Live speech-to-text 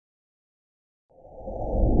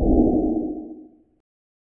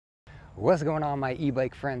What's going on, my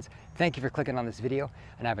e-bike friends? Thank you for clicking on this video,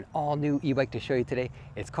 and I have an all-new e-bike to show you today.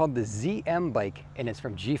 It's called the ZM bike, and it's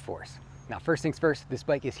from G-Force. Now, first things first, this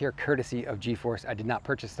bike is here courtesy of G-Force. I did not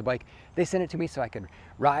purchase the bike. They sent it to me so I could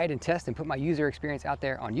ride and test and put my user experience out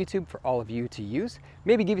there on YouTube for all of you to use.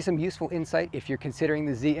 Maybe give you some useful insight if you're considering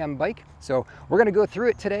the ZM bike. So we're gonna go through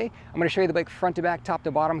it today. I'm gonna show you the bike front to back, top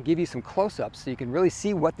to bottom, give you some close-ups so you can really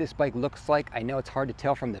see what this bike looks like. I know it's hard to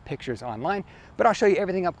tell from the pictures online, but I'll show you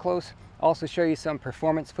everything up close. Also show you some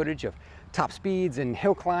performance footage of top speeds and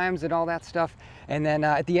hill climbs and all that stuff. And then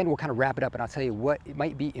at the end, we'll kind of wrap it up and I'll tell you what it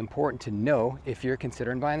might be important to know if you're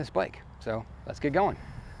considering buying this bike. So let's get going.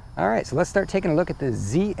 All right, so let's start taking a look at the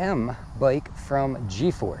ZM bike from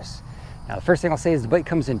G-Force. Now, the first thing I'll say is the bike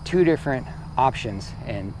comes in two different options,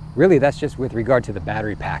 and really that's just with regard to the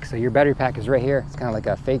battery pack. So your battery pack is right here. It's kind of like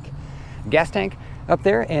a fake gas tank up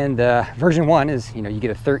there. And version 1 is, you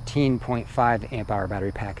get a 13.5 amp hour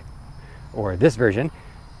battery pack, or this version,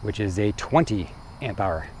 which is a 20 amp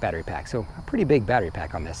hour battery pack. So a pretty big battery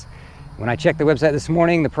pack on this. When I checked the website this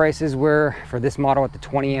morning, the prices were, for this model with the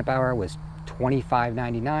 20 amp hour was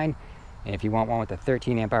 $25.99. And if you want one with a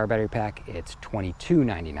 13 amp hour battery pack, it's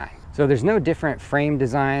 $22.99. So there's no different frame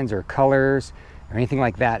designs or colors or anything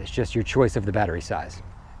like that. It's just your choice of the battery size.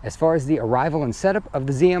 As far as the arrival and setup of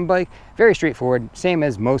the ZM bike, very straightforward, same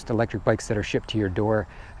as most electric bikes that are shipped to your door.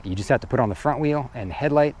 You just have to put on the front wheel and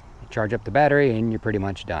headlight, charge up the battery, and you're pretty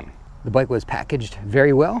much done. The bike was packaged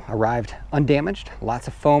very well, arrived undamaged, lots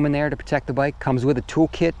of foam in there to protect the bike, comes with a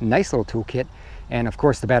toolkit, nice little toolkit, and of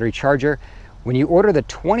course the battery charger. When you order the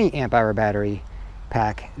 20 amp hour battery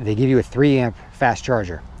pack, they give you a 3 amp fast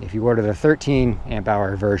charger. If you order the 13 amp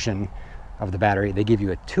hour version of the battery, they give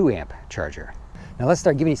you a 2 amp charger. Now let's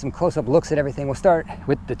start giving you some close-up looks at everything. We'll start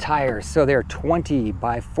with the tires. So they're 20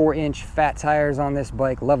 by 4 inch fat tires on this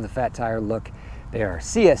bike. Love the fat tire look. They are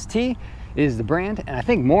CST is the brand, and I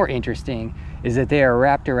think more interesting is that they are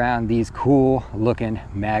wrapped around these cool looking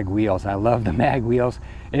mag wheels. I love the mag wheels.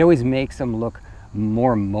 It always makes them look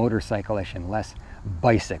more motorcycle-ish and less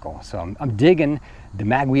bicycle. So I'm digging the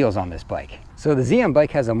mag wheels on this bike. So the ZM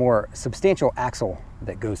bike has a more substantial axle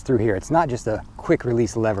that goes through here. It's not just a quick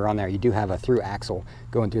release lever on there. You do have a through axle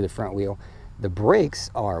going through the front wheel. The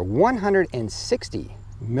brakes are 160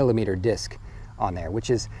 millimeter disc on there, which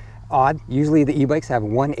is odd. Usually the e-bikes have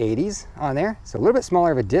 180s on there. So a little bit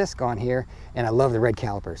smaller of a disc on here, and I love the red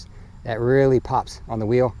calipers. That really pops on the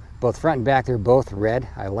wheel. Both front and back, they're both red.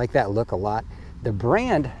 I like that look a lot. The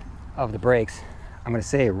brand of the brakes, I'm gonna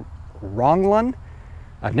say Ronglun.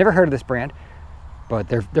 I've never heard of this brand, but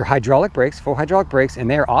they're hydraulic brakes, full hydraulic brakes, and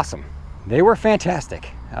they're awesome. They were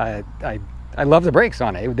fantastic. I love the brakes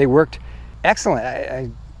on it. They worked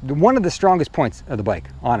excellent. One of the strongest points of the bike,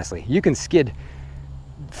 honestly. You can skid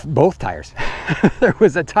both tires. There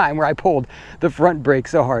was a time where I pulled the front brake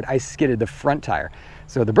so hard I skidded the front tire.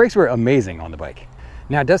 So the brakes were amazing on the bike.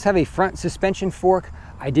 Now it does have a front suspension fork.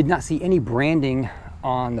 I did not see any branding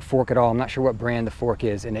on the fork at all. I'm not sure what brand the fork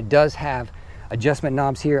is, and it does have adjustment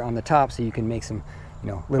knobs here on the top so you can make some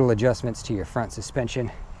little adjustments to your front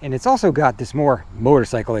suspension. And it's also got this more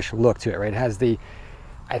motorcycle-ish look to it, right? It has the,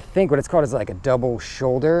 I think what it's called is like a double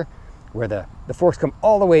shoulder where the forks come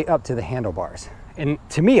all the way up to the handlebars. And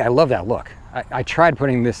to me, I love that look. I tried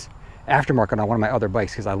putting this aftermarket on one of my other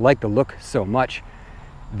bikes because I like the look so much.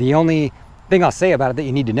 The only thing I'll say about it that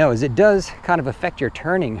you need to know is it does kind of affect your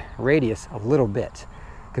turning radius a little bit.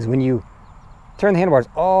 Because when you turn the handlebars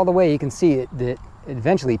all the way, you can see that it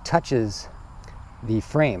eventually touches the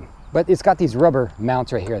frame. But it's got these rubber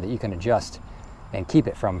mounts right here that you can adjust and keep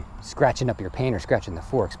it from scratching up your paint or scratching the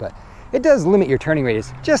forks. But it does limit your turning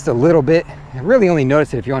radius just a little bit. I really only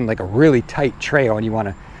notice it if you're on like a really tight trail and you want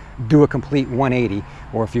to do a complete 180,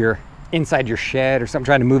 or if you're inside your shed or something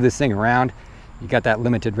trying to move this thing around, you got that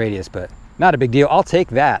limited radius, but not a big deal. I'll take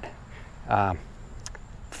that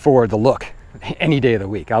for the look any day of the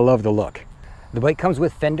week. I love the look. The bike comes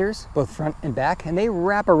with fenders, both front and back, and they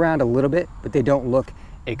wrap around a little bit, but they don't look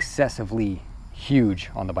excessively huge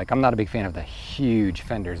on the bike. I'm not a big fan of the huge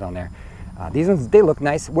fenders on there. These ones, they look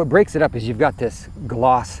nice. What breaks it up is you've got this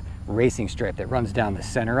gloss racing strip that runs down the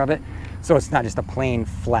center of it. So it's not just a plain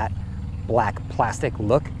flat black plastic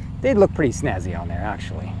look. They look pretty snazzy on there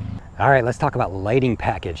actually. All right, let's talk about lighting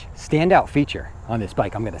package. Standout feature on this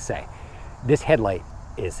bike, I'm gonna say. This headlight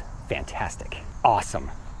is fantastic, awesome.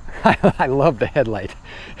 I love the headlight.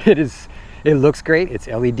 It looks great, it's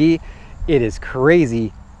LED. It is crazy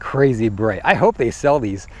bright. I hope they sell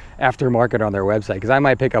these aftermarket on their website because I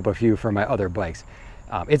might pick up a few for my other bikes.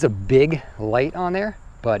 It's a big light on there,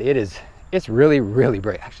 but it's really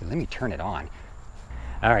bright. Actually, let me turn it on.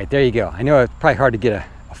 All right, there you go. I know it's probably hard to get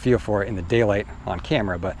a feel for it in the daylight on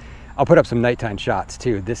camera, but I'll put up some nighttime shots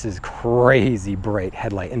too. This is crazy bright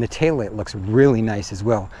headlight, and the taillight looks really nice as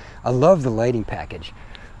well. I love the lighting package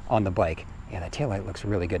on the bike. Yeah, the taillight looks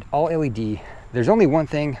really good. All LED. There's only one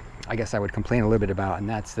thing I guess I would complain a little bit about, and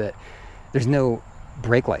that's that there's no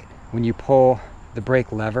brake light. When you pull the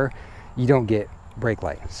brake lever, you don't get brake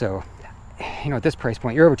light. So, you know, at this price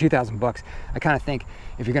point, you're over 2,000 bucks. I kind of think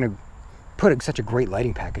if you're gonna put such a great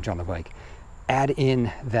lighting package on the bike, add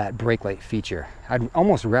in that brake light feature. I'd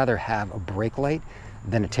almost rather have a brake light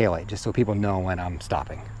than a taillight, just so people know when I'm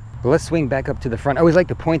stopping. But let's swing back up to the front. I always like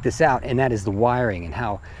to point this out, and that is the wiring and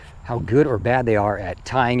how good or bad they are at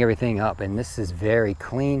tying everything up. And this is very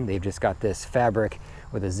clean. They've just got this fabric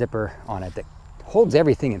with a zipper on it that holds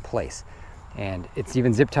everything in place. And it's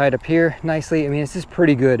even zip tied up here nicely. I mean, it's just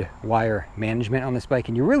pretty good wire management on this bike,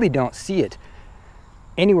 and you really don't see it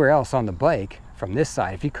anywhere else on the bike from this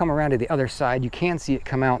side. If you come around to the other side, you can see it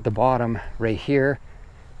come out the bottom right here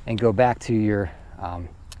and go back to your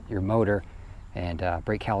motor and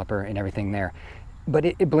brake caliper and everything there. But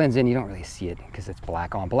it blends in. You don't really see it because it's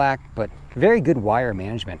black on black, but very good wire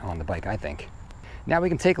management on the bike, I think. Now we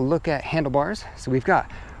can take a look at handlebars. So we've got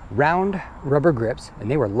round rubber grips, and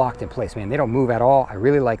they were locked in place, man. They don't move at all. I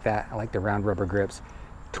really like that. I like the round rubber grips.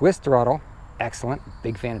 Twist throttle, excellent.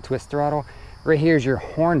 Big fan of twist throttle. Right here's your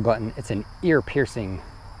horn button. It's an ear-piercing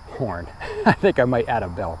horn. I think I might add a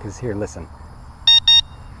bell, because here, listen.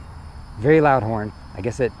 Very loud horn. I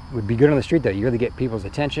guess it would be good on the street though. You really get people's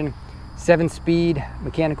attention. 7-speed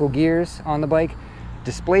mechanical gears on the bike.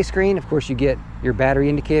 Display screen, of course, you get your battery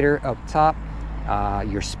indicator up top.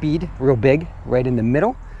 Your speed, real big, right in the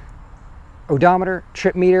middle. Odometer,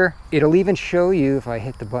 trip meter. It'll even show you, if I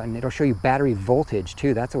hit the button, it'll show you battery voltage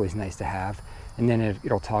too. That's always nice to have. And then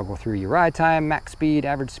it'll toggle through your ride time, max speed,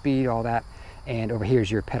 average speed, all that. And over here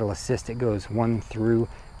is your pedal assist. It goes 1 through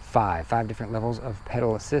 5. 5 different levels of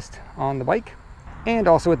pedal assist on the bike. And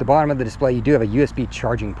also at the bottom of the display, you do have a USB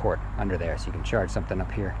charging port under there, so you can charge something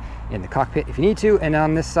up here in the cockpit if you need to. And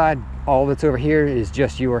on this side, all that's over here is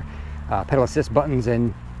just your pedal assist buttons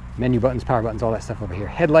and menu buttons, power buttons, all that stuff over here.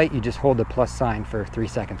 Headlight, you just hold the plus sign for 3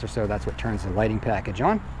 seconds or so. That's what turns the lighting package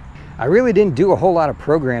on. I really didn't do a whole lot of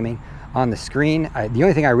programming on the screen. The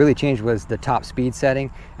only thing I really changed was the top speed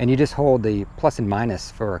setting, and you just hold the plus and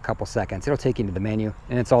minus for a couple seconds. It'll take you into the menu,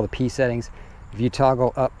 and it's all the P settings. If you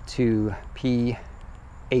toggle up to P8,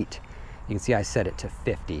 you can see I set it to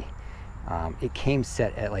 50. It came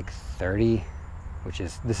set at like 30,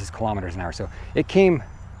 this is kilometers an hour. So it came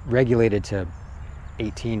regulated to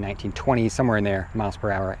 18, 19, 20, somewhere in there, miles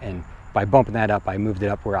per hour. And by bumping that up, I moved it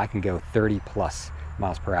up where I can go 30 plus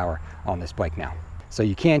miles per hour on this bike now. So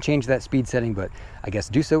you can change that speed setting, but I guess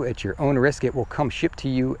do so at your own risk. It will come shipped to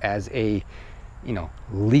you as a,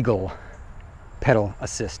 legal pedal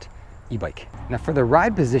assist e-bike. Now for the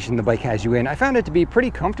ride position the bike has you in, I found it to be pretty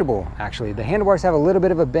comfortable actually. The handlebars have a little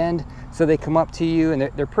bit of a bend, so they come up to you, and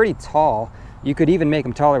they're pretty tall. You could even make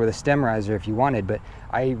them taller with a stem riser if you wanted, but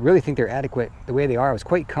I really think they're adequate the way they are. I was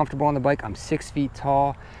quite comfortable on the bike. I'm 6 feet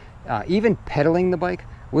tall. Even pedaling the bike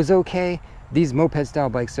was okay. These moped style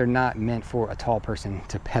bikes are not meant for a tall person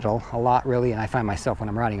to pedal a lot really, and I find myself when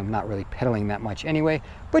I'm riding, I'm not really pedaling that much anyway,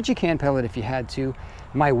 but you can pedal it if you had to.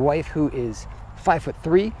 My wife, who is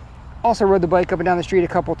 5'3", also rode the bike up and down the street a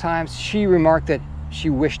couple times. She remarked that she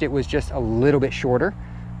wished it was just a little bit shorter.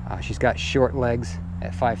 She's got short legs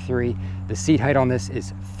at 5'3". The seat height on this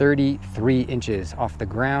is 33 inches off the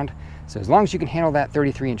ground. So as long as you can handle that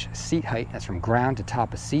 33-inch seat height, that's from ground to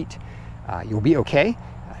top of seat, you'll be okay.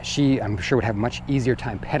 She, I'm sure, would have a much easier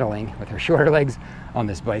time pedaling with her shorter legs on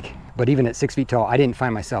this bike. But even at 6 feet tall, I didn't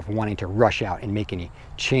find myself wanting to rush out and make any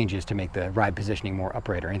changes to make the ride positioning more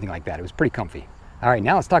upright or anything like that. It was pretty comfy. All right,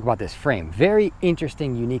 now let's talk about this frame. Very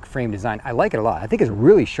interesting, unique frame design. I like it a lot. I think it's a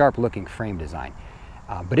really sharp looking frame design,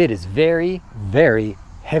 but it is very, very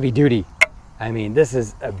heavy duty. I mean, this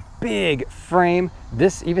is a big frame.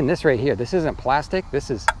 Even this right here, this isn't plastic.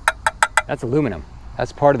 That's aluminum.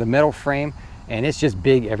 That's part of the metal frame. And it's just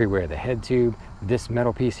big everywhere. The head tube, this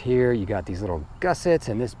metal piece here, you got these little gussets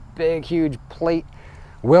and this big, huge plate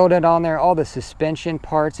welded on there, all the suspension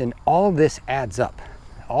parts, and all of this adds up.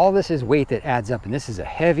 All this is weight that adds up, and this is a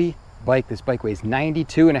heavy bike. This bike weighs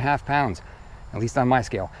 92.5 pounds, at least on my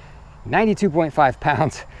scale. 92.5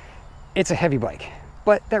 pounds. It's a heavy bike,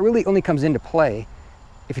 but that really only comes into play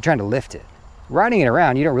if you're trying to lift it. Riding it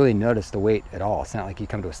around, you don't really notice the weight at all. It's not like you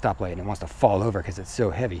come to a stoplight and it wants to fall over because it's so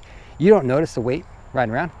heavy. You don't notice the weight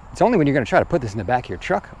riding around. It's only when you're going to try to put this in the back of your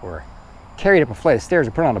truck or carry it up a flight of stairs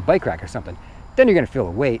or put it on a bike rack or something, then you're going to feel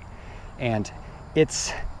the weight. And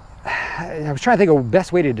I was trying to think of the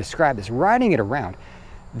best way to describe this. Riding it around,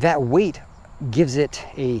 that weight gives it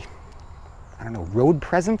a, I don't know, road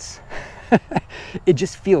presence. It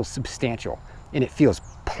just feels substantial and it feels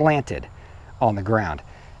planted on the ground.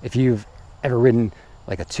 If you've ever ridden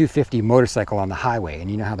like a 250 motorcycle on the highway and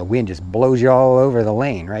you know how the wind just blows you all over the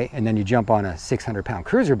lane, right? And then you jump on a 600-pound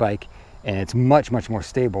cruiser bike and it's much, much more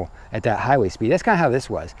stable at that highway speed. That's kind of how this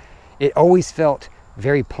was. It always felt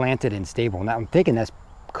very planted and stable. Now I'm thinking that's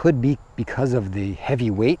could be because of the heavy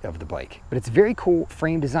weight of the bike, but it's very cool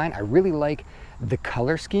frame design. I really like the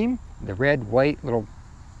color scheme, the red, white, little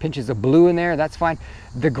pinches of blue in there. That's fine.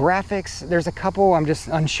 The graphics, there's a couple I'm just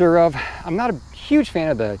unsure of. I'm not a huge fan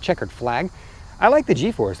of the checkered flag. I like the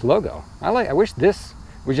G-Force logo. I wish this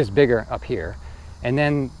was just bigger up here. And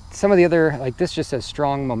then some of the other, like this just says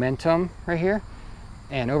strong momentum right here.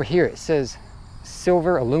 And over here it says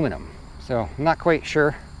silver aluminum. So I'm not quite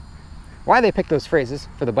sure why they picked those phrases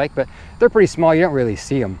for the bike, but they're pretty small. You don't really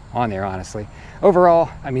see them on there, honestly.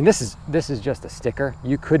 Overall, I mean, this is just a sticker.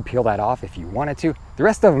 You could peel that off if you wanted to. The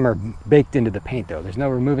rest of them are baked into the paint though. There's no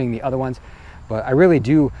removing the other ones, but I really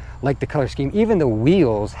do like the color scheme. Even the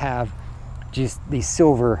wheels have just these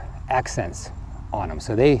silver accents on them.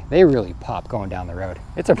 So they really pop going down the road.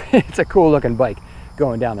 It's a cool looking bike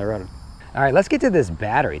going down the road. All right, let's get to this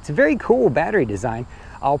battery. It's a very cool battery design.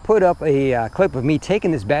 I'll put up a clip of me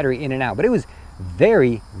taking this battery in and out, but it was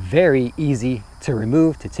very, very easy to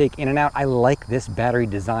remove, to take in and out. I like this battery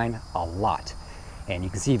design a lot. And you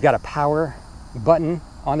can see you've got a power button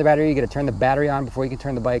on the battery. You got to turn the battery on before you can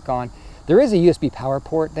turn the bike on. There is a USB power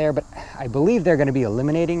port there, but I believe they're going to be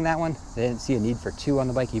eliminating that one. They didn't see a need for two on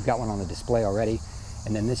the bike. You've got one on the display already.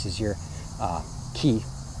 And then this is your key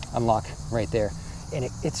unlock right there. And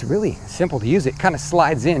it's really simple to use. It kind of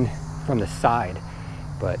slides in from the side,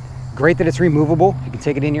 but great that it's removable. You can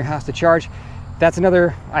take it in your house to charge. That's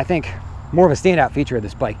another, I think, more of a standout feature of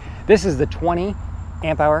this bike. This is the 20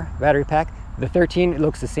 amp hour battery pack. The 13, it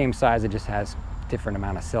looks the same size. It just has different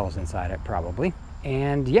amount of cells inside it probably.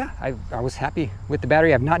 And yeah, I was happy with the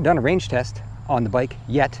battery. I've not done a range test on the bike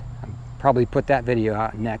yet. I'll probably put that video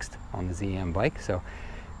out next on the ZM bike. So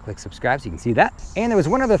click subscribe so you can see that. And there was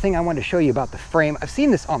one other thing I wanted to show you about the frame. I've seen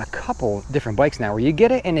this on a couple different bikes now where you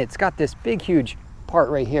get it and it's got this big, huge part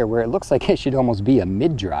right here where it looks like it should almost be a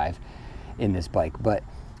mid-drive in this bike, but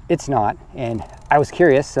it's not. And I was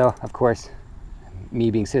curious, so of course, me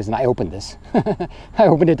being citizen, I opened this. I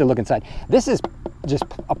opened it to look inside. This is just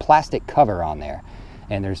a plastic cover on there.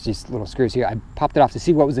 And there's just little screws here. I popped it off to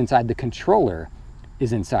see what was inside. The controller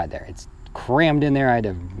is inside there. It's crammed in there. I had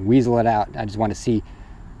to weasel it out. I just want to see,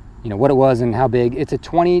 you know, what it was and how big. It's a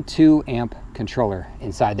 22 amp controller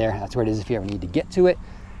inside there. That's where it is if you ever need to get to it.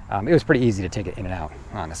 It was pretty easy to take it in and out,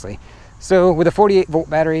 honestly. So with a 48 volt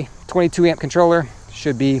battery, 22 amp controller,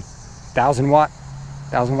 should be 1000 watt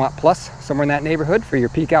plus, somewhere in that neighborhood for your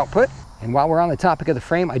peak output. And while we're on the topic of the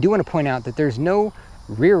frame, I do want to point out that there's no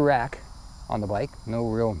rear rack on the bike, no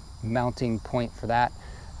real mounting point for that.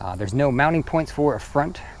 There's no mounting points for a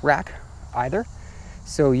front rack either.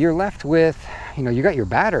 So you're left with, you know, you got your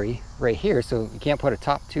battery right here, so you can't put a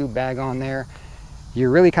top tube bag on there.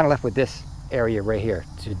 You're really kind of left with this area right here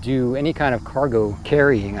to do any kind of cargo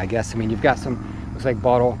carrying, I guess. I mean, you've got some, looks like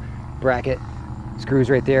bottle bracket screws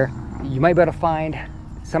right there. You might be able to find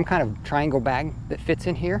some kind of triangle bag that fits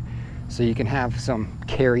in here so you can have some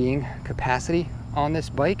carrying capacity on this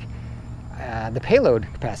bike. The payload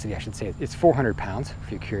capacity, I should say, it's 400 pounds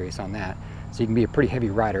if you're curious on that. So you can be a pretty heavy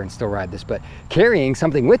rider and still ride this, but carrying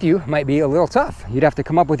something with you might be a little tough. You'd have to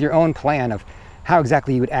come up with your own plan of how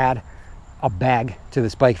exactly you would add a bag to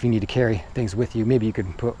this bike if you need to carry things with you. Maybe you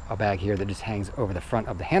could put a bag here that just hangs over the front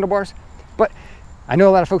of the handlebars. But I know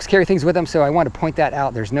a lot of folks carry things with them, so I want to point that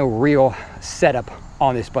out. There's no real setup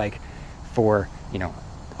on this bike for, you know,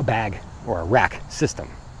 a bag or a rack system.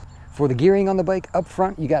 For the gearing on the bike up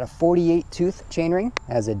front, you got a 48 tooth chainring,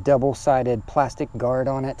 has a double-sided plastic guard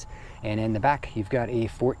on it. And in the back, you've got a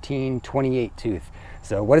 14/28 tooth.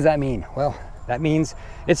 So what does that mean? Well, that means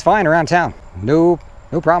it's fine around town. No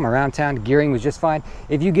problem around town. Gearing was just fine.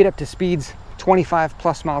 If you get up to speeds 25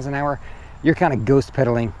 plus miles an hour, you're kind of ghost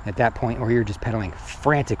pedaling at that point, or you're just pedaling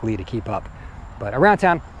frantically to keep up. But around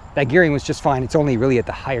town, that gearing was just fine. It's only really at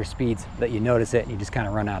the higher speeds that you notice it and you just kind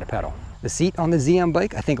of run out of pedal. The seat on the ZM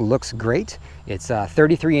bike, I think, looks great. It's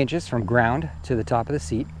 33 inches from ground to the top of the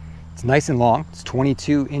seat. It's nice and long. It's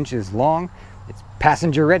 22 inches long. It's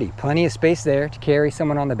passenger ready. Plenty of space there to carry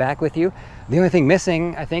someone on the back with you. The only thing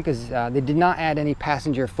missing, I think, is they did not add any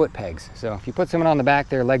passenger foot pegs. So if you put someone on the back,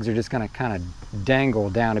 their legs are just gonna kind of dangle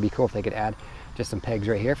down. It'd be cool if they could add just some pegs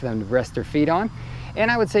right here for them to rest their feet on. And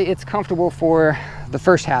I would say it's comfortable for the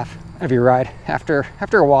first half of your ride. After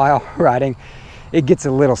a while riding, it gets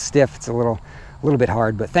a little stiff. It's a little bit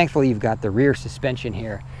hard, but thankfully you've got the rear suspension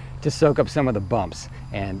here to soak up some of the bumps.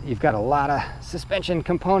 And you've got a lot of suspension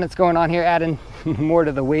components going on here, adding more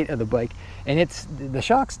to the weight of the bike. And the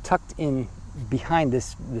shock's tucked in behind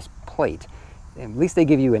this plate. At least they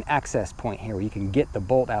give you an access point here where you can get the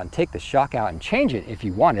bolt out and take the shock out and change it if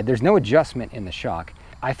you wanted. There's no adjustment in the shock.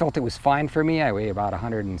 I felt it was fine for me. I weigh about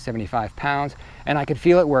 175 pounds and I could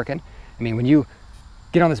feel it working. I mean, when you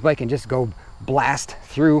get on this bike and just go blast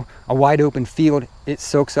through a wide open field, it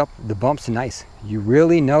soaks up the bumps nice. You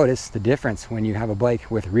really notice the difference when you have a bike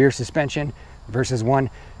with rear suspension versus one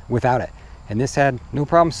without it. And this had no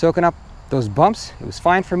problem soaking up those bumps. It was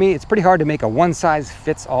fine for me. It's pretty hard to make a one size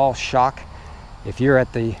fits all shock if you're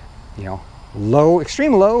at the,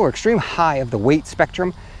 extreme low or extreme high of the weight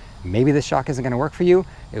spectrum. Maybe this shock isn't going to work for you.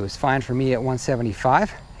 It was fine for me at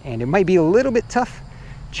 175, and it might be a little bit tough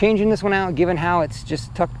changing this one out given how it's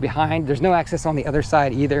just tucked behind. There's no access on the other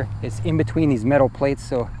side either. It's in between these metal plates,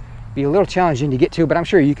 so it'd be a little challenging to get to, but I'm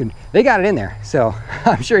sure you can. They got it in there, so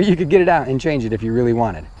I'm sure you could get it out and change it if you really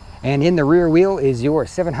wanted. And in the rear wheel is your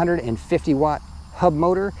 750 watt hub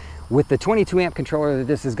motor. With the 22 amp controller that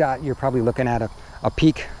this has got, you're probably looking at a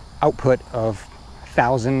peak output of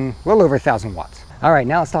well over 1,000 watts. All right,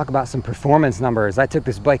 now let's talk about some performance numbers. I took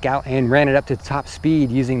this bike out and ran it up to top speed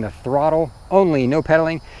using the throttle only, no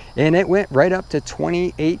pedaling, and it went right up to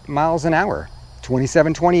 28 miles an hour.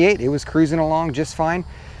 27, 28, it was cruising along just fine.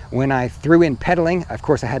 When I threw in pedaling, of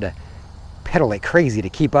course I had to pedal like crazy to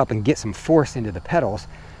keep up and get some force into the pedals,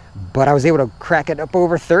 but I was able to crack it up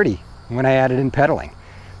over 30 when I added in pedaling.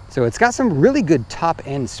 So it's got some really good top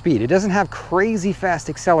end speed. It doesn't have crazy fast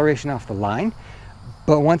acceleration off the line,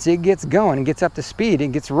 but once it gets going and gets up to speed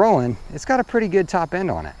and gets rolling, it's got a pretty good top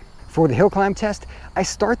end on it. For the hill climb test, I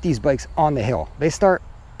start these bikes on the hill. They start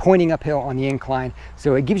pointing uphill on the incline,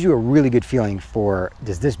 so it gives you a really good feeling for,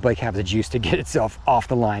 does this bike have the juice to get itself off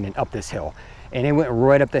the line and up this hill? And it went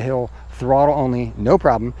right up the hill, throttle only, no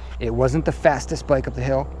problem. It wasn't the fastest bike up the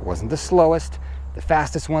hill, it wasn't the slowest. The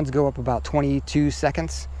fastest ones go up about 22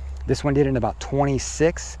 seconds. This one did in about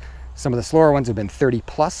 26. Some of the slower ones have been 30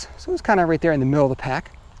 plus. So it was kind of right there in the middle of the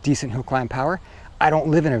pack. Decent hill climb power. I don't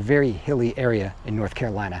live in a very hilly area in North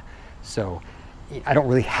Carolina, so I don't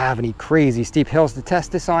really have any crazy steep hills to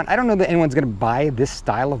test this on. I don't know that anyone's gonna buy this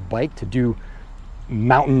style of bike to do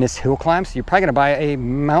mountainous hill climbs. You're probably gonna buy a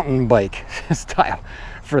mountain bike style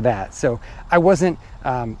for that. So I wasn't,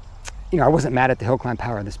 I wasn't mad at the hill climb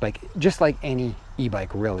power of this bike, just like any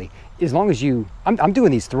e-bike really. As long as I'm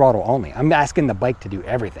doing these throttle only. I'm asking the bike to do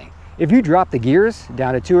everything. If you drop the gears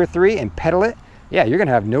down to 2 or 3 and pedal it, yeah, you're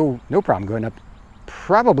gonna have no problem going up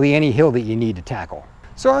probably any hill that you need to tackle.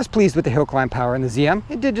 So I was pleased with the hill climb power in the ZM.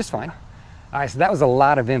 It did just fine. All right, so that was a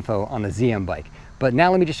lot of info on the ZM bike. But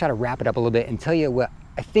now let me just try to wrap it up a little bit and tell you what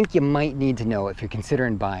I think you might need to know if you're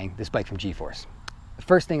considering buying this bike from G-Force. The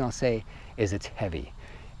first thing I'll say is it's heavy.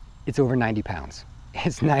 It's over 90 pounds.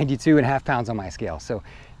 It's 92.5 pounds on my scale. So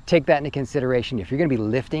take that into consideration. If you're gonna be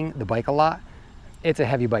lifting the bike a lot, it's a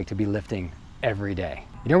heavy bike to be lifting every day.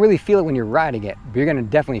 You don't really feel it when you're riding it, but you're gonna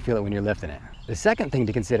definitely feel it when you're lifting it. The second thing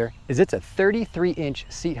to consider is it's a 33-inch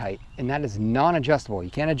seat height, and that is non-adjustable.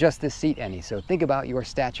 You can't adjust this seat any, so think about your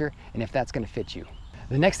stature and if that's gonna fit you.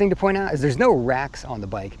 The next thing to point out is there's no racks on the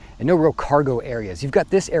bike and no real cargo areas. You've got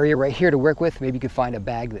this area right here to work with. Maybe you could find a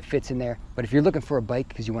bag that fits in there, but if you're looking for a bike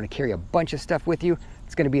because you wanna carry a bunch of stuff with you,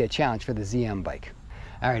 it's gonna be a challenge for the ZM bike.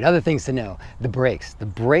 All right, other things to know, the brakes. The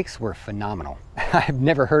brakes were phenomenal. I've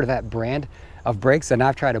never heard of that brand of brakes, and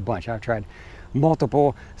I've tried a bunch. I've tried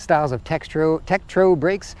multiple styles of Tektro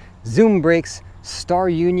brakes, Zoom brakes, Star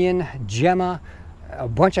Union, Gemma, a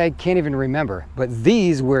bunch I can't even remember, but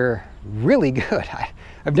these were really good.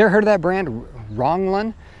 I've never heard of that brand,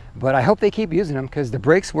 Wrongland, but I hope they keep using them because the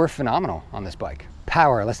brakes were phenomenal on this bike.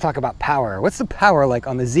 Power, let's talk about power. What's the power like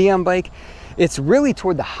on the ZM bike? It's really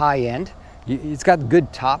toward the high end. It's got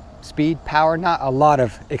good top speed power, not a lot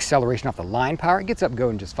of acceleration off the line power. It gets up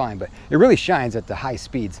going just fine, but it really shines at the high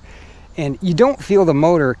speeds. And you don't feel the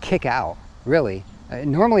motor kick out, really.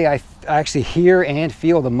 Normally I actually hear and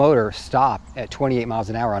feel the motor stop at 28 miles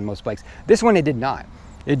an hour on most bikes. This one, it did not.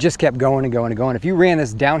 It just kept going and going and going. If you ran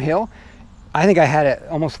this downhill, I think I had it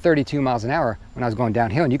almost 32 miles an hour when I was going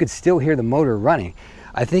downhill, and you could still hear the motor running.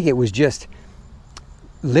 I think it was just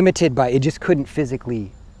limited by, it just couldn't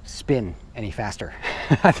physically spin any faster.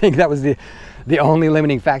 I think that was the only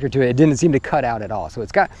limiting factor to it. It didn't seem to cut out at all. So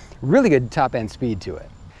it's got really good top end speed to it.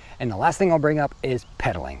 And the last thing I'll bring up is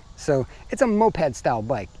pedaling. So it's a moped style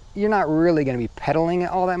bike. You're not really gonna be pedaling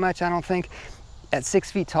it all that much, I don't think. At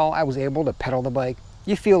 6 feet tall, I was able to pedal the bike,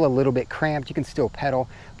 you feel a little bit cramped. You can still pedal,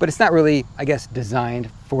 but it's not really, I guess,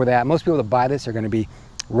 designed for that. Most people that buy this are going to be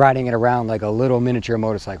riding it around like a little miniature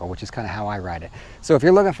motorcycle, which is kind of how I ride it. So if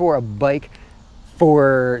you're looking for a bike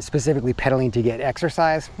for specifically pedaling to get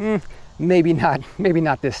exercise, maybe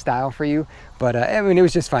not this style for you. But I mean, it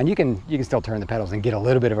was just fine. You can still turn the pedals and get a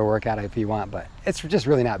little bit of a workout if you want, but it's just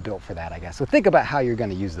really not built for that, I guess. So think about how you're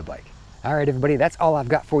going to use the bike. All right, everybody, that's all I've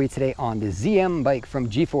got for you today on the ZM bike from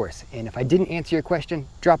G-Force. And if I didn't answer your question,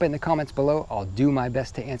 drop it in the comments below. I'll do my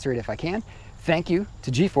best to answer it if I can. Thank you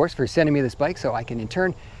to G-Force for sending me this bike so I can in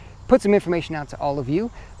turn put some information out to all of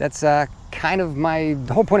you. That's kind of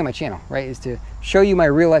the whole point of my channel, right, is to show you my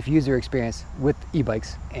real life user experience with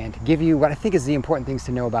e-bikes and give you what I think is the important things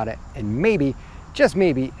to know about it, and maybe, just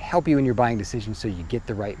maybe, help you in your buying decision so you get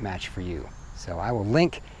the right match for you. So I will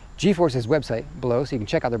link G-Force's website below so you can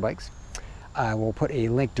check out their bikes. I will put a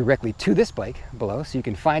link directly to this bike below so you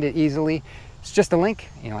can find it easily. It's just a link.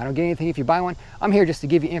 You know, I don't get anything if you buy one. I'm here just to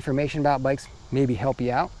give you information about bikes, maybe help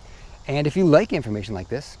you out. And if you like information like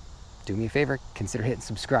this, do me a favor, consider hitting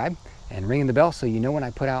subscribe and ringing the bell so you know when I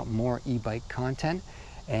put out more e-bike content.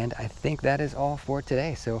 And I think that is all for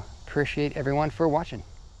today. So appreciate everyone for watching.